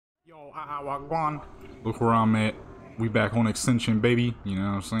Yo, Wagwan. Look where I'm at. We back on Ascension, baby. You know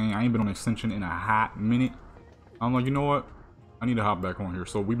what I'm saying? I ain't been on Ascension in a hot minute. I'm like, you know what? I need to hop back on here.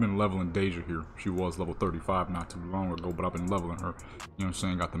 So we've been leveling Deja here. She was level 35 not too long ago, but I've been leveling her. You know what I'm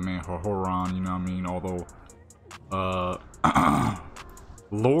saying? Got the man her Horon, you know what I mean? Although,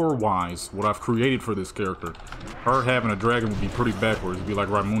 lore-wise, what I've created for this character, her having a dragon would be pretty backwards. It'd be like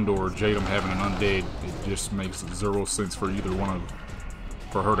Raimundo or Jadam having an undead. It just makes zero sense for either one of them.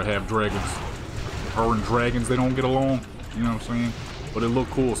 For her to have dragons. Her and dragons, they don't get along. You know what I'm saying? But it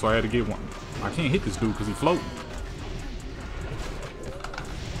looked cool, so I had to get one. I can't hit this dude because he's floating.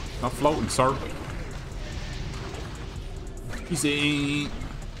 Not floating, sir. He said,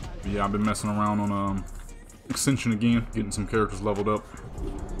 yeah, I've been messing around on Ascension again, getting some characters leveled up,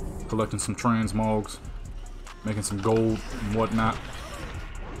 collecting some transmogs, making some gold and whatnot.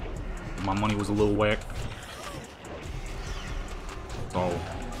 My money was a little whacked.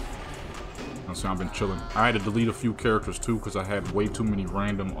 So, I've been chilling. I had to delete a few characters too because I had way too many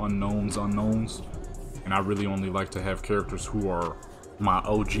random unknowns. And I really only like to have characters who are my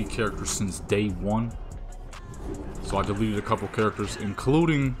OG characters since day one. So I deleted a couple characters,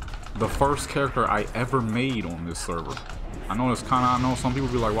 including the first character I ever made on this server. I know it's kind of, I know some people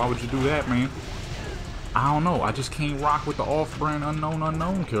be like, why would you do that, man? I don't know. I just can't rock with the off-brand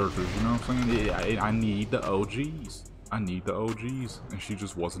unknown characters. You know what I'm saying? I need the OGs. I need the OGs, and she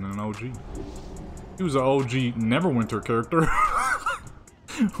just wasn't an OG. She was an OG Neverwinter character.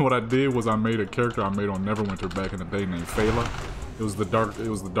 What I did was I made a character I made on Neverwinter back in the day named Phala. It was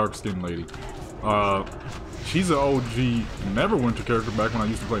the dark skinned lady. She's an OG Neverwinter character back when I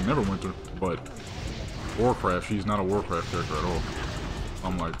used to play Neverwinter, but Warcraft, she's not a Warcraft character at all.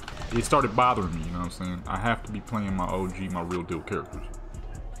 I'm like, it started bothering me, you know what I'm saying? I have to be playing my OG, my real deal characters.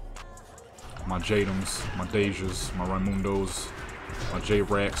 My Jadams, my Dejas, my Raimundos, my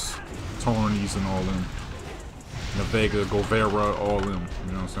J-Rax, Tornies and all them. Navega, Govera, all them.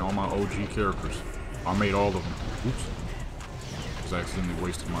 You know what I'm saying? All my OG characters. I made all of them. Oops. Just accidentally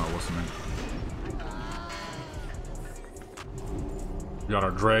wasted my, what's the name? We got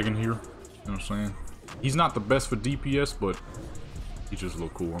our dragon here. You know what I'm saying? He's not the best for DPS, but he just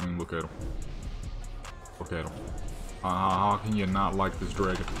look cool. I mean, look at him. Look at him. How can you not like this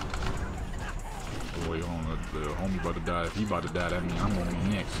dragon? Wait, hold on, the homie about to die. If he about to die, that means I'm gonna be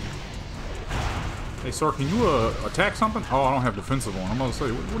next. Hey, sir, can you attack something? Oh, I don't have defensive on. I'm about to say,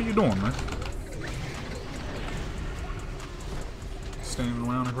 what are you doing, man? Standing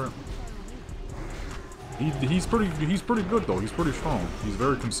around and crap. He's pretty good though. He's pretty strong. He's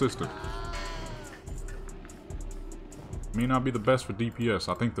very consistent. May not be the best for DPS.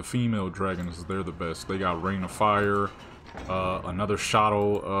 I think the female dragons, they're the best. They got Rain of Fire. Another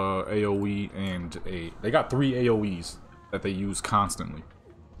Shadow AoE, and they got 3 AoEs that they use constantly.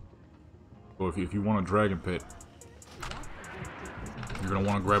 So if you want a dragon pet, you're gonna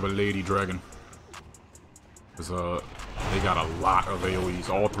want to grab a lady dragon, because they got a lot of AoEs.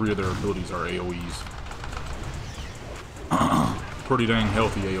 All 3 of their abilities are AoEs. Pretty dang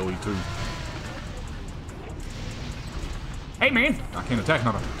healthy AoE too. Hey man, I can't attack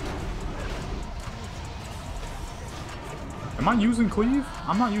nothing. Am I using cleave?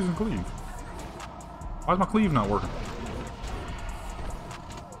 I'm not using cleave. Why is my cleave not working?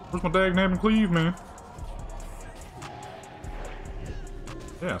 Where's my dag-nabbing cleave, man?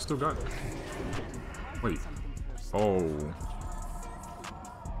 Yeah, I still got it. Wait. Oh.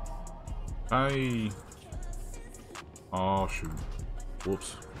 Oh, shoot.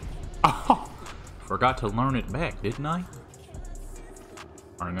 Whoops. Oh! Forgot to learn it back, didn't I?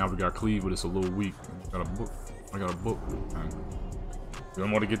 Alright, now we got cleave, but it's a little weak. Got a book. I got a book. Okay. I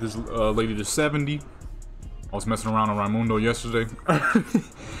want to get this lady to 70. I was messing around on Raimundo yesterday.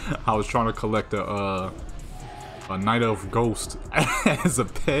 I was trying to collect a Night Elf Ghost as a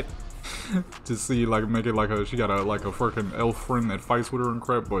pet to see, like, make it like a, she got a freaking elf friend that fights with her and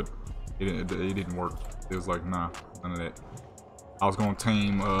crap, but it didn't work. It was like, nah, none of that. I was gonna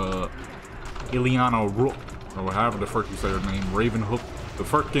tame Ileana Rook, or however the frick you say her name, Raven Hook,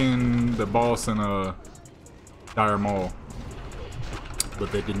 the boss in Dire Maul, but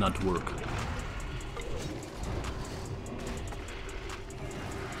that did not work.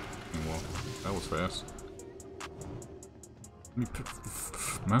 Well, that was fast. Let me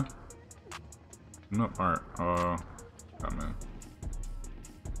man. No, alright, oh man.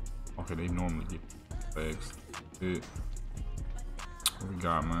 Okay, they normally get bags. What we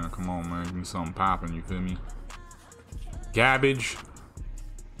got, man? Come on, man. Give me something popping, you feel me? Gabbage.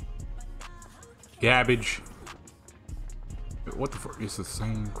 Gabbage. What the fuck? It's the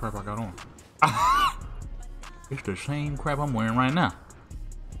same crap I got on. It's the same crap I'm wearing right now.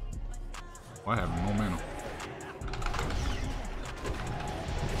 I have no mana.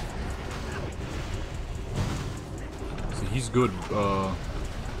 See, he's good.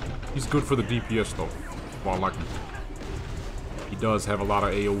 He's good for the DPS though. Well, I like him. He does have a lot of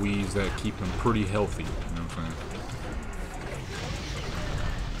AoEs that keep him pretty healthy. You know what I'm saying?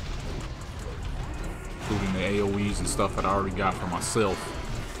 Including the AoEs and stuff that I already got for myself.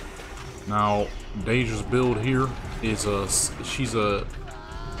 Now, Deja's build here is she's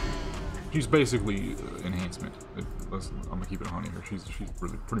basically enhancement. I'm gonna keep it 100 here. She's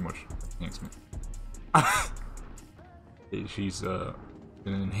really pretty much enhancement. She's an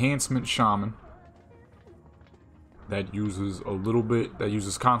enhancement shaman that uses a little bit.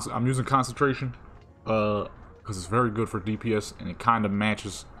 I'm using concentration because it's very good for DPS and it kind of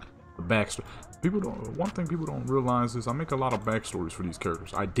matches the backstory. One thing people don't realize is I make a lot of backstories for these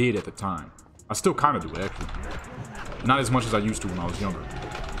characters. I did at the time. I still kind of do, actually. Not as much as I used to when I was younger. You know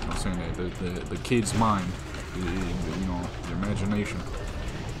what I'm saying? That the kid's mind, you know, the imagination.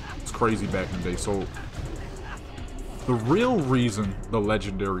 It's crazy back in the day. So, the real reason the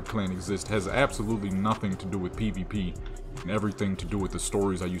legendary clan exists has absolutely nothing to do with PvP and everything to do with the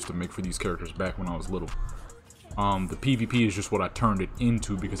stories I used to make for these characters back when I was little. The PvP is just what I turned it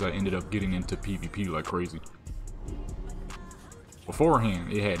into because I ended up getting into PvP like crazy.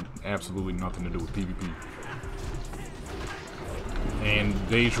 Beforehand, it had absolutely nothing to do with PvP. And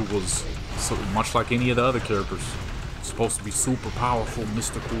Deja was, so much like any of the other characters, supposed to be super powerful,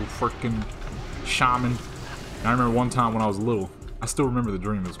 mystical, freaking shaman. And I remember one time when I was little, I still remember the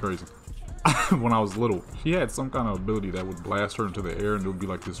dream, it was crazy. When I was little, she had some kind of ability that would blast her into the air and there would be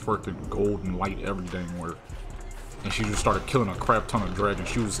like this freaking golden light every dang where. And she just started killing a crap ton of dragons.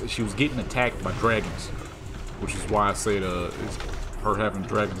 She was getting attacked by dragons, which is why I say her having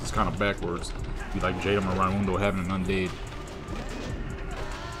dragons is kind of backwards. Be like Jadam or Raimundo having an undead.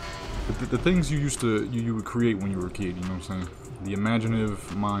 The things you would create when you were a kid, you know what I'm saying? The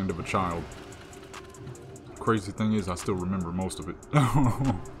imaginative mind of a child. Crazy thing is, I still remember most of it.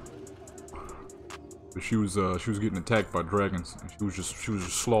 But she was getting attacked by dragons. And she was just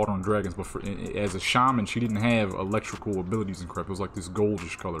slaughtering dragons. But as a shaman, she didn't have electrical abilities and crap. It was like this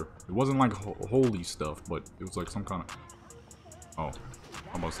goldish color. It wasn't like holy stuff, but it was like some kind of. Oh,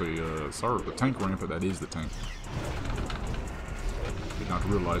 I'm about to say, sorry, the tank ramp, but that is the tank. Did not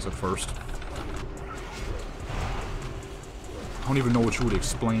realize at first. I don't even know what you would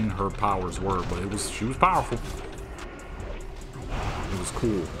explain her powers were, but she was powerful. It was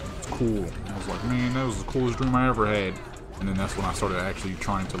cool. Cool. I was like, man, that was the coolest dream I ever had. And then that's when I started actually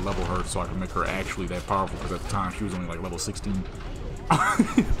trying to level her so I could make her actually that powerful, because at the time she was only like level 16.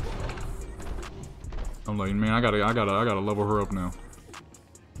 I'm like, man, I gotta level her up now.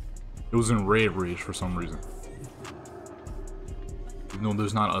 It was in Red Ridge for some reason. You know,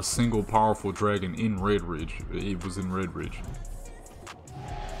 there's not a single powerful dragon in Red Ridge. It was in Red Ridge.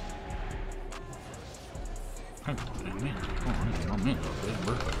 Hey, man. Oh, man.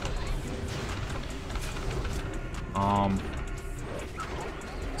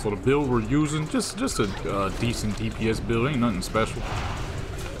 So the build we're using, just a decent DPS build, ain't nothing special.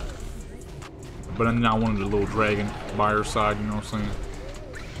 But then I wanted a little dragon by her side, you know what I'm saying?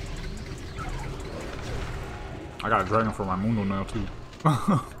 I got a dragon for Raimundo now too.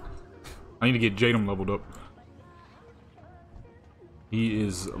 I need to get Jadam leveled up. He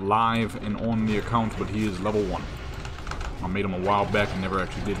is live and on the account, but he is level 1. I made him a while back and never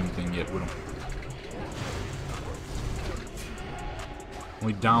actually did anything yet with him.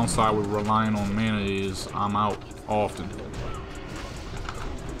 Only downside with relying on mana is I'm out often.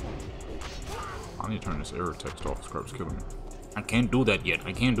 I need to turn this error text off. This crap's killing me. I can't do that yet.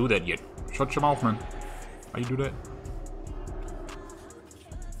 I can't do that yet. Shut your mouth, man. How you do that?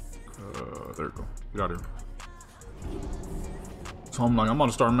 There you go. Get out of here. So I'm like, I'm about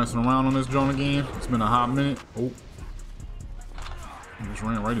to start messing around on this joint again. It's been a hot minute. Oh. I just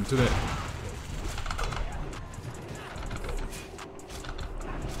ran right into that.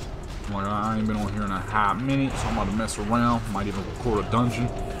 I'm like, I ain't been on here in a hot minute, so I'm about to mess around. Might even record a dungeon.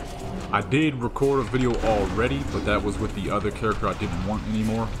 I did record a video already, but that was with the other character I didn't want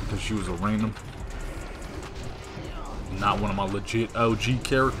anymore because she was a random. Not one of my legit OG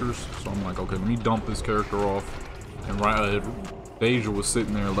characters. So I'm like, okay, let me dump this character off. And Deja was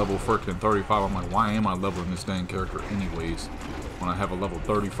sitting there level freaking 35. I'm like, why am I leveling this dang character anyways? When I have a level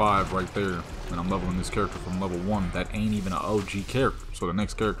 35 right there, and I'm leveling this character from level 1, that ain't even an OG character. So the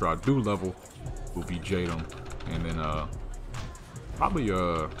next character I do level will be Jadam. And then, probably,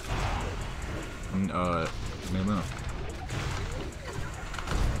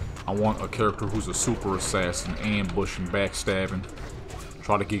 I want a character who's a super assassin, ambushing, backstabbing.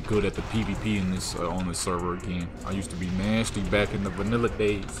 try to get good at the PvP in this on this server again. I used to be nasty back in the vanilla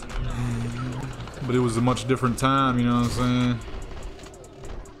days, but it was a much different time, you know what I'm saying?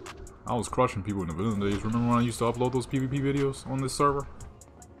 I was crushing people in the vanilla days. Remember when I used to upload those PvP videos on this server?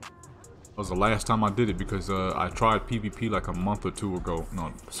 That was the last time I did it because I tried PvP like a month or two ago.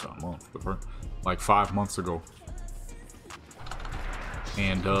 No, it's not a month, like 5 months ago.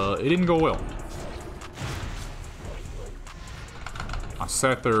 And it didn't go well. I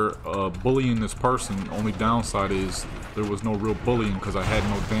sat there bullying this person. Only downside is there was no real bullying because I had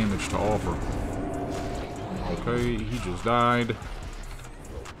no damage to offer. Okay, he just died.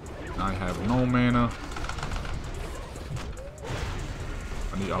 I have no mana.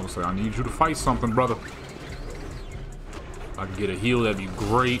 I would say I need you to fight something, brother. If I can get a heal, that'd be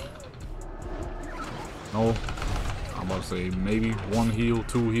great. No. I'm about to say maybe 1 heal,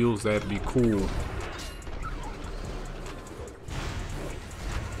 2 heals, that'd be cool.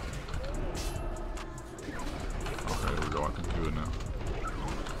 Okay, there we go. I can do it now.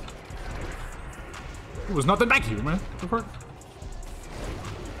 It was nothing back here, man. What the fuck?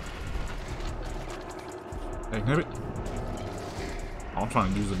 Hey, nip it. I'm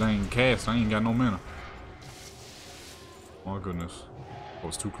trying to use a dang cast. I ain't got no mana. Oh goodness. I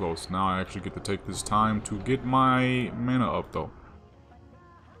was too close. Now I actually get to take this time to get my mana up though.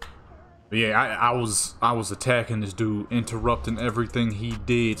 But yeah, I was attacking this dude, interrupting everything he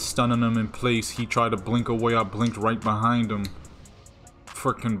did, stunning him in place. He tried to blink away. I blinked right behind him.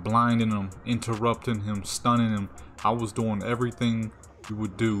 Freaking blinding him, interrupting him, stunning him. I was doing everything you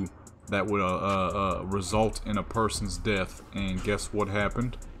would do that would result in a person's death, and guess what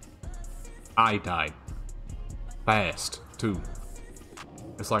happened? I died. Fast, too.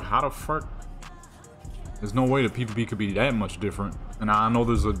 It's like, how the fuck? There's no way the PvP could be that much different. And I know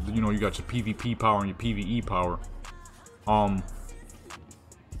there's a, you know, you got your PvP power and your PvE power.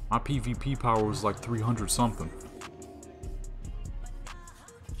 My PvP power was like 300 something.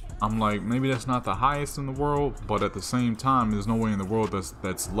 I'm like, maybe that's not the highest in the world, but at the same time, there's no way in the world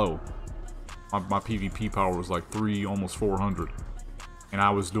that's low. My PvP power was like almost 400, and I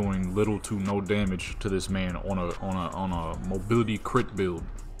was doing little to no damage to this man on a mobility crit build.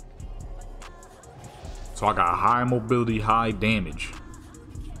 So I got high mobility, high damage,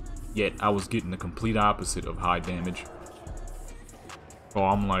 yet I was getting the complete opposite of high damage. So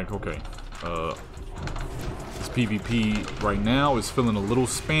I'm like, okay, this PvP right now is feeling a little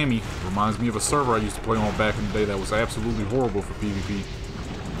spammy. Reminds me of a server I used to play on back in the day that was absolutely horrible for PvP.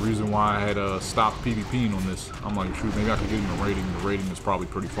 The reason why I had stopped PvPing on this. I'm like, shoot, maybe I could get him a rating. The rating is probably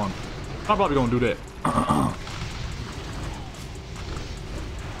pretty fun. I'm probably gonna do that.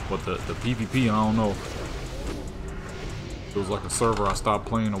 But the PvP, I don't know. It was like a server I stopped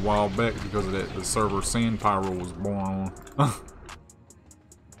playing a while back because of that. The server Sand Pyro was born on.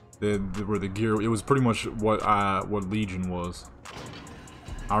 Where the gear, it was pretty much what Legion was.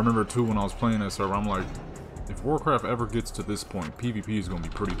 I remember too when I was playing that server, I'm like, if Warcraft ever gets to this point, PvP is going to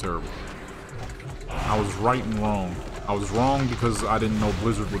be pretty terrible. I was right and wrong. I was wrong because I didn't know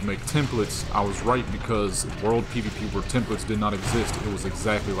Blizzard would make templates. I was right because World PvP where templates did not exist. It was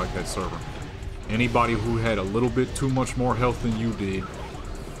exactly like that server. Anybody who had a little bit too much more health than you did,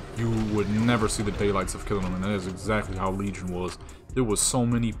 you would never see the daylights of killing them, and that is exactly how Legion was. There was so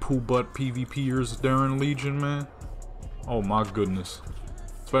many poo-butt PvPers during Legion, man. Oh my goodness.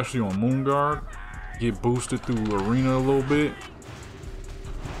 Especially on Moonguard. Get boosted through Arena a little bit.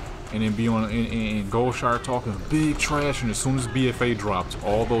 And then be on in Goldshire talking big trash, and as soon as BFA dropped,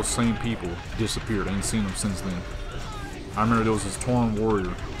 all those same people disappeared. I ain't seen them since then. I remember there was this Tauren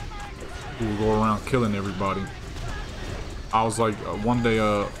warrior who would go around killing everybody. I was like, one day,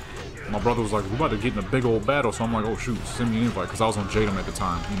 my brother was like, we're about to get in a big old battle, so I'm like, oh shoot, send me an invite, because I was on Jadam at the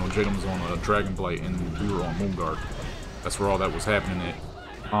time. You know, Jadam was on Dragonblight, and we were on Moonguard. That's where all that was happening at.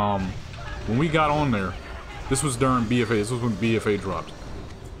 When we got on there, this was during BFA, this was when BFA dropped.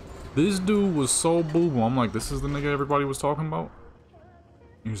 This dude was so boo-boo. I'm like, this is the nigga everybody was talking about?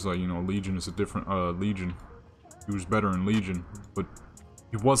 He was like, you know, Legion is a different, Legion. He was better in Legion, but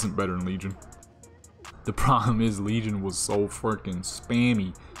he wasn't better in Legion. The problem is Legion was so freaking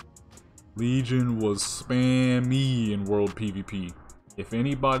spammy. Legion was spammy in World PvP. If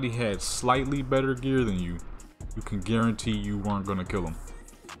anybody had slightly better gear than you, you can guarantee you weren't gonna kill him.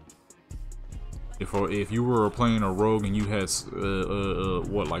 If you were playing a rogue and you had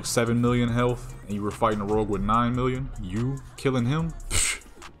what, like 7 million health, and you were fighting a rogue with 9 million, you killing him, psh,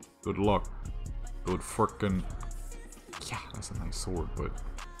 good luck. Good frickin', yeah, that's a nice sword, but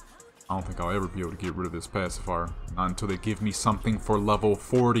I don't think I'll ever be able to get rid of this pacifier. Not until they give me something for level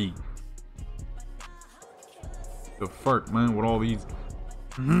 40. The fuck, man, with all these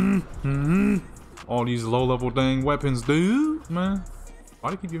All these low-level dang weapons, dude, man. Why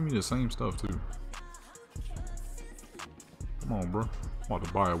do you keep giving me the same stuff, too? Come on, bro. I'm about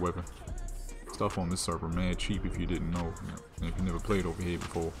to buy a weapon. Stuff on this server, mad cheap if you didn't know. And if you never played over here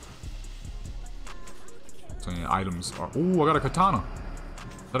before. Saying items are... Ooh, I got a katana.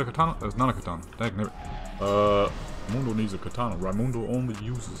 Is that a katana? That's not a katana. That never... Mundo needs a katana. Raimundo only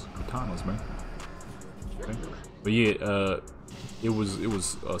uses katanas, man. Okay. But yeah, it was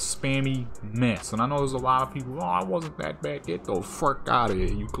a spammy mess, and I know there's a lot of people. Oh, I wasn't that bad. Get the fuck out of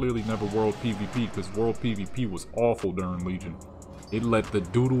here. You clearly never World PvP, because World PvP was awful during Legion. It let the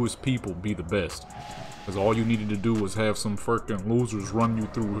doodlest people be the best, because all you needed to do was have some freaking losers run you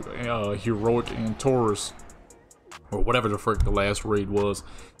through Heroic and Taurus, or whatever the frick the last raid was,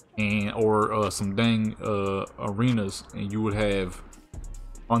 and or some dang arenas, and you would have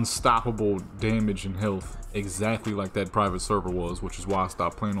unstoppable damage and health, exactly like that private server was, which is why I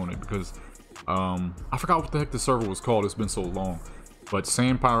stopped playing on it, because I forgot what the heck the server was called. It's been so long. But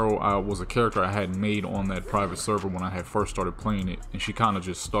Sandpyro was a character I had made on that private server when I had first started playing it, and she kind of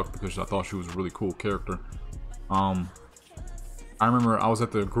just stuck because I thought she was a really cool character. I remember I was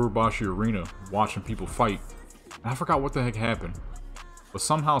at the Gurubashi arena watching people fight, and I forgot what the heck happened, but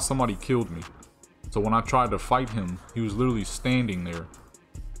somehow somebody killed me. So when I tried to fight him, he was literally standing there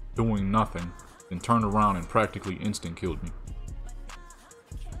doing nothing, then turned around and practically instant killed me.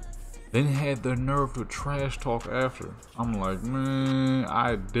 Then had the nerve to trash talk after. I'm like, man,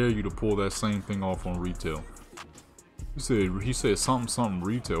 I dare you to pull that same thing off on retail. He said something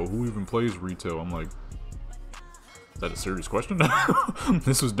retail. Who even plays retail? I'm like, is that a serious question?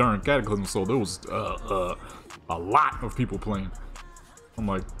 This was during Cataclysm, so there was a lot of people playing. I'm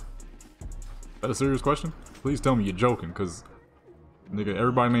like, is that a serious question? Please tell me you're joking, because nigga,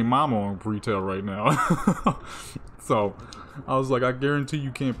 everybody named Mama on retail right now. So I was like, I guarantee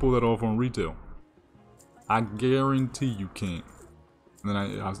you can't pull that off on retail. I guarantee you can't. And then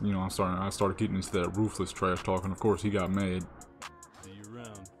I started getting into that ruthless trash talk, and of course he got mad. See you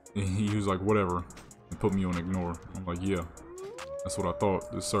around. And he was like, whatever, and put me on ignore. I'm like, yeah, that's what I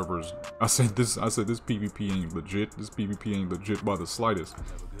thought. This server's. I said this PvP ain't legit. This PvP ain't legit by the slightest.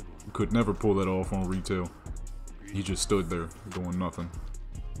 You could never pull that off on retail. He just stood there doing nothing.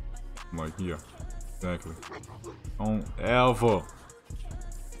 I'm like, yeah, exactly. Don't ever.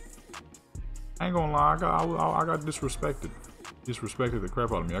 I ain't gonna lie, I got disrespected. Disrespected the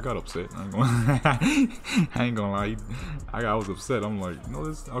crap out of me. I got upset. I ain't gonna lie. I was upset. I'm like, no,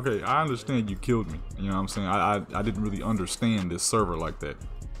 this okay. I understand you killed me. You know what I'm saying? I didn't really understand this server like that.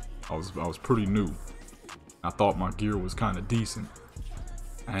 I was pretty new. I thought my gear was kind of decent.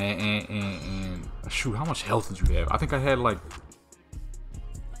 And shoot, how much health did you have? I think I had like,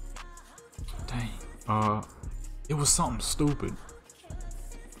 dang, it was something stupid,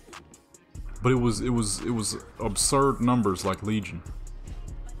 but it was absurd numbers like Legion,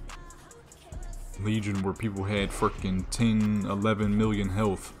 where people had freaking 10, 11 million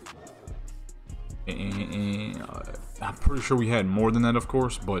health, and I'm pretty sure we had more than that, of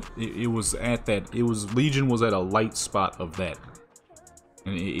course, but it was at that. Legion was at a light spot of that.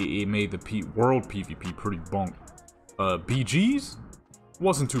 And it made the world PvP pretty bunk. BGs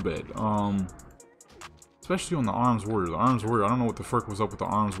wasn't too bad. Especially on the Arms Warrior. The Arms Warrior, I don't know what the frick was up with the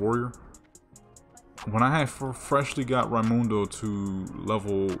Arms Warrior. When I had freshly got Raimundo to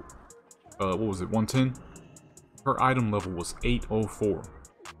level, what was it, 110? Her item level was 804.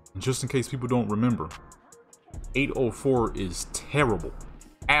 And just in case people don't remember, 804 is terrible.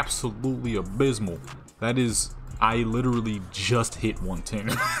 Absolutely abysmal. That is... I literally just hit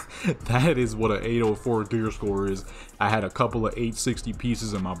 110. That is what an 804 gear score is. I had a couple of 860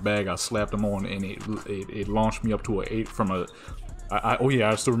 pieces in my bag. I slapped them on, and it launched me up to a 8 from a. Oh yeah,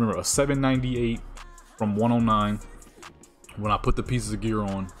 I still remember a 798 from 109. When I put the pieces of gear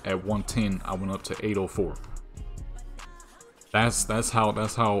on at 110, I went up to 804. That's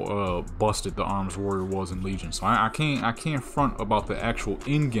how busted the Arms Warrior was in Legion. So I can't front about the actual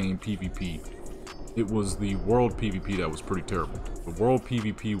in-game PvP. It was the world PvP that was pretty terrible. The world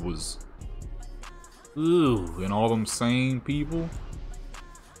PvP was... Ooh, and all them sane people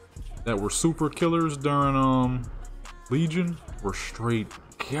that were super killers during Legion were straight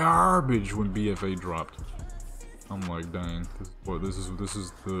garbage when BFA dropped. I'm like, dang, this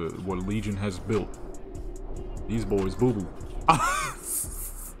is what Legion has built. These boys boo-boo.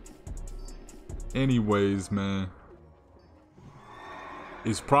 Anyways, man.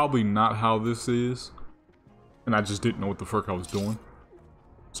 It's probably not how this is, and I just didn't know what the frick I was doing.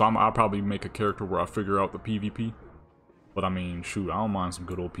 So I'll probably make a character where I figure out the PvP. But I mean, shoot, I don't mind some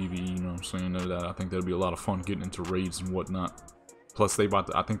good old PvE, you know what I'm saying? I think that'd be a lot of fun getting into raids and whatnot. Plus,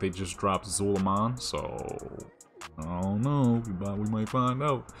 I think they just dropped Zulamon, so I don't know. We might find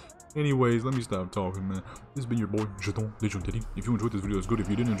out. Anyways, let me stop talking, man. This has been your boy, Jeton. If you enjoyed this video, it's good. If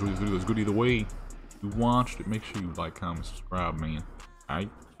you didn't enjoy this video, it's good either way. If you watched it, make sure you like, comment, subscribe, man. Alright,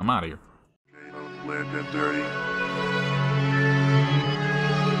 I'm out of here. Legendary.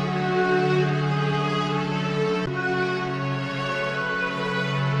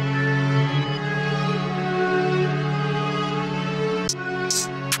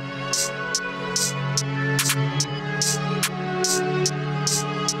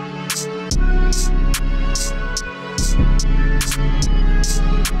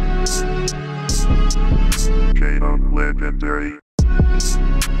 Shaman legendary.